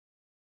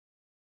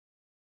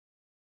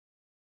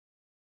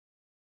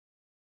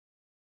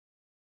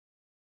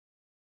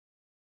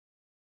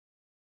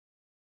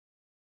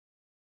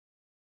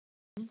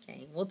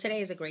Well,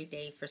 today is a great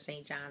day for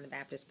St. John the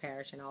Baptist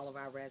Parish and all of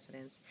our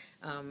residents.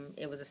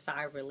 It was a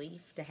sigh of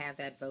relief to have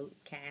that vote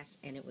cast,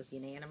 and it was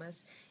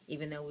unanimous.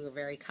 Even though we were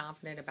very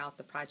confident about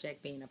the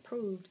project being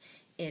approved,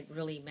 it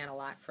really meant a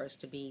lot for us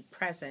to be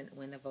present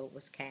when the vote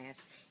was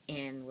cast,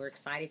 and we're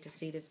excited to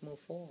see this move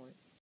forward.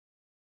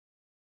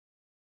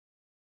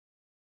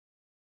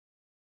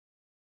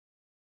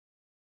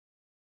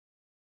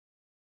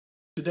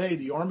 Today,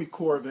 the Army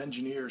Corps of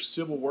Engineers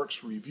Civil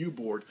Works Review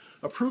Board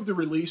approved the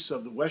release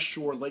of the West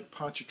Shore Lake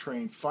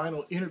Pontchartrain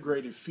Final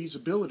Integrated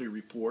Feasibility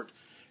Report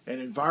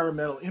and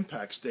Environmental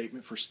Impact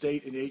Statement for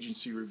state and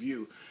agency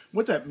review.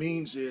 What that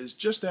means is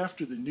just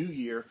after the new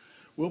year,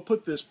 we'll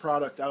put this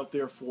product out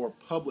there for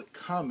public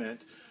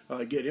comment,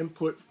 get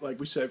input, like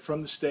we said,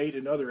 from the state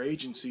and other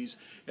agencies,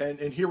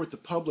 and hear what the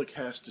public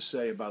has to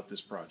say about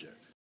this project.